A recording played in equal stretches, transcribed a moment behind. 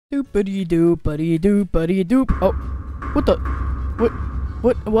Doopity doopity doopity doop. Oh, what the?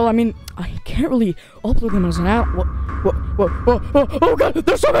 What? Well, I mean, I can't really upload them as an app. What? Oh god,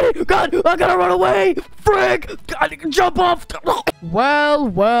 there's so many! God, I gotta run away! Frick! God, jump off! Well,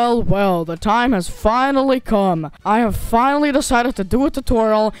 the time has finally come. I have finally decided to do a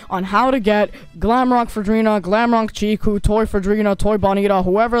tutorial on how to get Glamrock Fredrina, Glamrock Chiku, Toy Fredrina, Toy Bonita,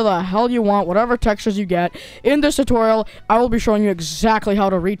 whoever the hell you want, whatever textures you get. In this tutorial, I will be showing you exactly how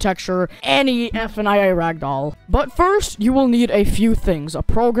to retexture any FNIA ragdoll. But first, you will need a few things, a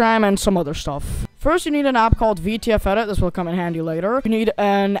program and some other stuff. First, you need an app called VTF Edit. This will come in handy later. You need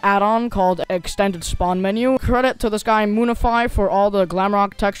an add-on called Extended Spawn Menu. Credit to this guy Moonify for all the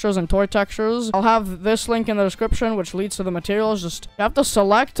Glamrock textures and toy textures. I'll have this link in the description, which leads to the materials. Just you have to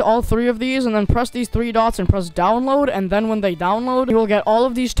select all three of these and then press these three dots and press download. And then when they download, you will get all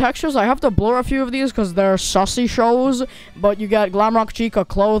of these textures. I have to blur a few of these because they're sussy shows. But you get Glamrock Chica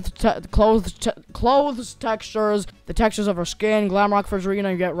clothes textures, the textures of her skin. Glamrock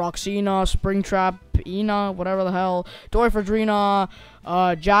Fredrina, you get Roxina, Springtrap, Ina, whatever the hell, Toy Fredrina,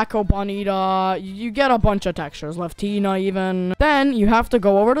 Jacko Bonita. You get a bunch of textures, Leftina even. Then you have to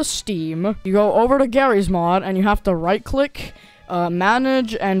go over to Steam, you go over to Gary's Mod, and you have to right click,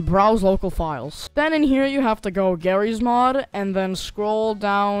 manage and browse local files. Then in here you have to go Gary's Mod and then scroll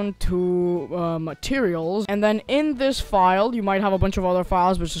down to materials, and then in this file you might have a bunch of other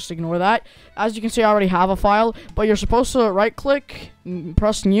files, but just ignore that. As you can see, I already have a file, but you're supposed to right click,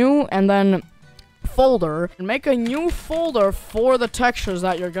 press new, and then folder, and make a new folder for the textures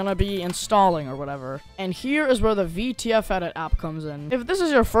that you're gonna be installing or whatever. And here is where the VTF Edit app comes in. If this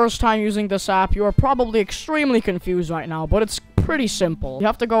is your first time using this app, you are probably extremely confused right now, but it's pretty simple. You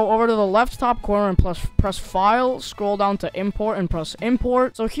have to go over to the left top corner and press file, scroll down to import and press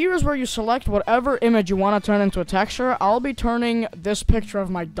import. So here is where you select whatever image you want to turn into a texture. I'll be turning this picture of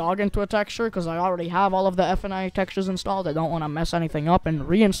my dog into a texture because I already have all of the FNI textures installed. I don't want to mess anything up and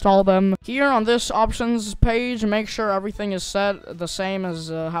reinstall them. Here on this options page, make sure everything is set the same as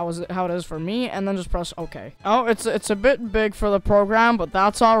how it is for me, and then just press OK. Oh, it's a bit big for the program, but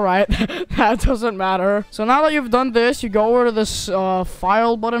that's alright. That doesn't matter. So now that you've done this, you go over to this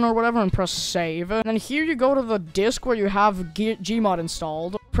file button or whatever and press save. And then here you go to the disk where you have GMOD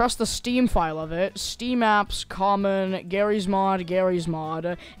installed. Press the Steam file of it, Steam Apps, Common, Gary's Mod,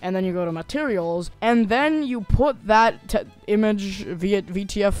 and then you go to Materials, and then you put that image via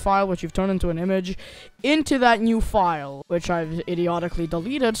VTF file, which you've turned into an image, into that new file, which I've idiotically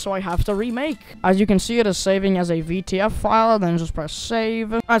deleted, so I have to remake. As you can see, it is saving as a VTF file, then just press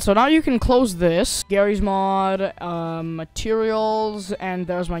save. Alright, so now you can close this, Gary's Mod, Materials, and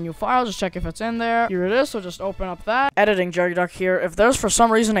there's my new file. Just check if it's in there. Here it is, so just open up that. Editing Jerry Duck here. If there's for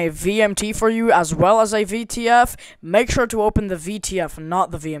some reason a VMT for you as well as a VTF, make sure to open the VTF, not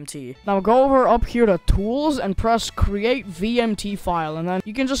the VMT. Now go over up here to Tools and press Create VMT File, and then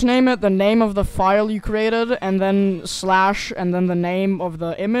you can just name it the name of the file you created, and then slash, and then the name of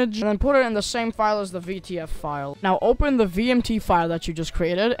the image, and then put it in the same file as the VTF file. Now open the VMT file that you just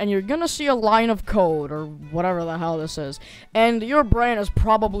created, and you're gonna see a line of code, or whatever the hell this is, and your brain is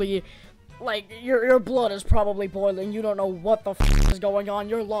probably like, your blood is probably boiling. You don't know what the f is going on.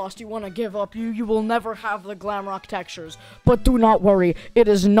 You're lost. You want to give up. You will never have the Glamrock textures. But do not worry. It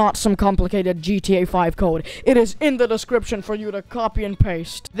is not some complicated GTA 5 code. It is in the description for you to copy and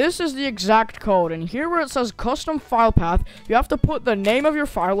paste. This is the exact code. And here where it says custom file path, you have to put the name of your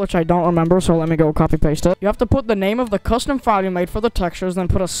file, which I don't remember, so let me go copy paste it. You have to put the name of the custom file you made for the textures, then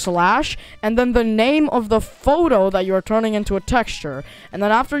put a slash, and then the name of the photo that you are turning into a texture. And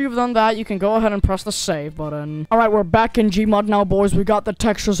then after you've done that, you can go ahead and press the save button. Alright, we're back in Gmod now, boys. We got the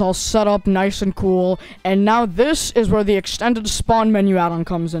textures all set up nice and cool, and now this is where the extended spawn menu add-on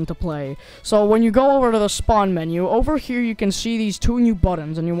comes into play. So when you go over to the spawn menu, over here you can see these two new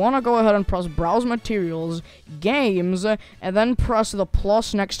buttons, and you want to go ahead and press browse materials, games, and then press the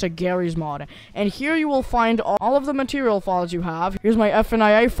plus next to Gary's Mod. And here you will find all of the material files you have. Here's my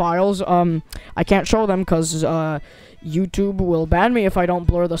FNIA files. I can't show them because YouTube will ban me if I don't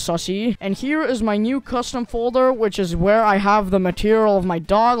blur the sussy. And here is my new custom folder, which is where I have the material of my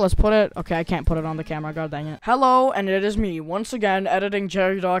dog. Let's put it... Okay, I can't put it on the camera. God dang it. Hello, and it is me, once again, editing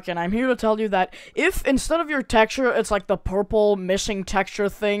Jerry Duck, and I'm here to tell you that if instead of your texture, it's like the purple missing texture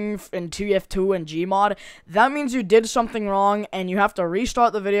thing in TF2 and Gmod, that means you did something wrong, and you have to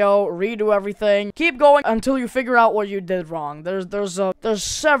restart the video, redo everything. Keep going until you figure out what you did wrong. There's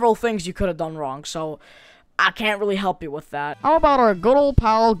several things you could have done wrong, so I can't really help you with that. How about our good old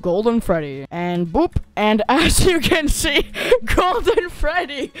pal, Golden Freddy? And boop, and as you can see, Golden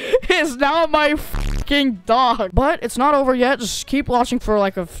Freddy is now my fucking dog. But it's not over yet. Just keep watching for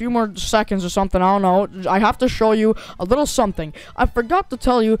like a few more seconds or something. I don't know. I have to show you a little something. I forgot to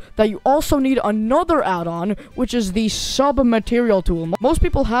tell you that you also need another add-on, which is the sub-material tool. Most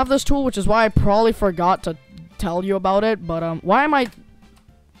people have this tool, which is why I probably forgot to tell you about it. But why am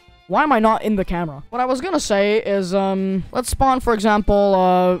I not in the camera? What I was gonna say is, let's spawn, for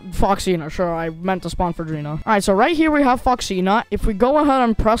example, Foxina. Sure, I meant to spawn Fredrina. Alright, so right here we have Foxina. If we go ahead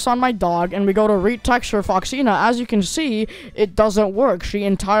and press on my dog, and we go to retexture Foxina, as you can see, it doesn't work. She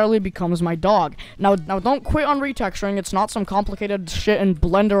entirely becomes my dog. Now don't quit on retexturing. It's not some complicated shit in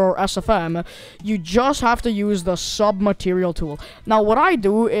Blender or SFM. You just have to use the sub-material tool. Now, what I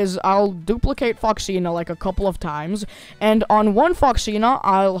do is I'll duplicate Foxina, like, a couple of times, and on one Foxina,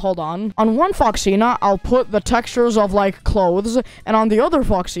 on one Foxina, I'll put the textures of, like, clothes, and on the other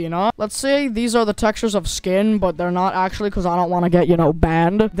Foxina, let's say these are the textures of skin, but they're not actually, because I don't want to get, you know,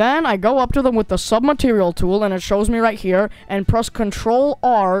 banned. Then I go up to them with the submaterial tool, and it shows me right here, and press Control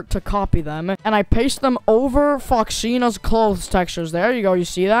R to copy them, and I paste them over Foxina's clothes textures. There you go, you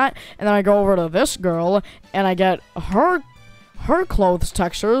see that? And then I go over to this girl, and I get her clothes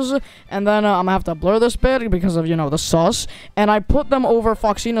textures, and then I'm gonna have to blur this bit because of, you know, the sus, and I put them over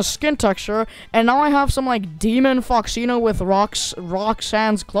Foxina's skin texture, and now I have some, like, demon Foxina with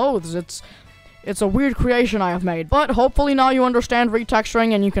Roxanne's clothes. It's a weird creation I have made, but hopefully now you understand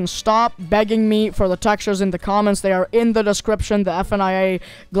retexturing, and you can stop begging me for the textures in the comments. They are in the description, the FNIA,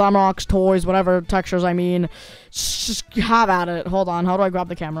 Glamrox, toys, whatever textures I mean. Just have at it. Hold on, how do I grab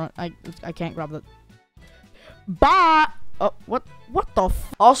the camera? I can't grab the... Bye! Oh, what the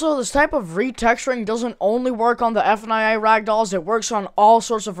f— Also, this type of retexturing doesn't only work on the FNIA Ragdolls, it works on all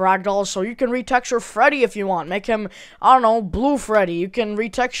sorts of Ragdolls, so you can retexture Freddy if you want. Make him, I don't know, Blue Freddy. You can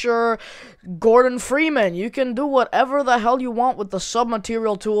retexture Gordon Freeman. You can do whatever the hell you want with the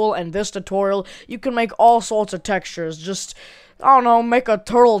submaterial tool and this tutorial. You can make all sorts of textures. Just, I don't know, make a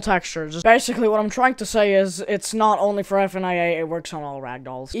turtle texture. Just basically what I'm trying to say is it's not only for FNIA, it works on all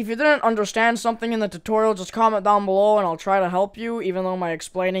Ragdolls. If you didn't understand something in the tutorial, just comment down below and I'll try to help you, even though my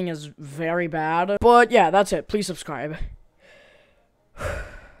explaining is very bad. But yeah, that's it. Please subscribe.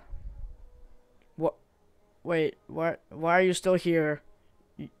 What? Wait, why are you still here?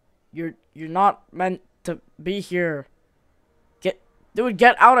 You're not meant to be here. Dude,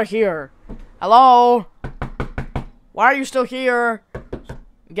 get out of here. Hello? Why are you still here?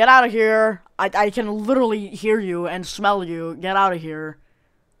 Get out of here. I can literally hear you and smell you. Get out of here.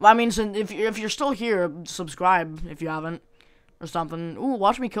 Well, I mean, if you're still here, subscribe if you haven't. Or something. Ooh,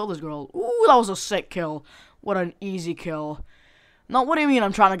 watch me kill this girl. Ooh, that was a sick kill. What an easy kill. No, what do you mean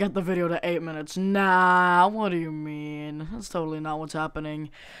I'm trying to get the video to 8 minutes? Nah, what do you mean? That's totally not what's happening.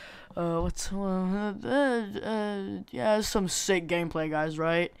 Yeah, it's some sick gameplay, guys,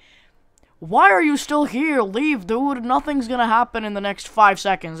 right? Why are you still here? Leave, dude. Nothing's gonna happen in the next 5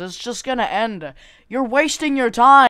 seconds. It's just gonna end. You're wasting your time.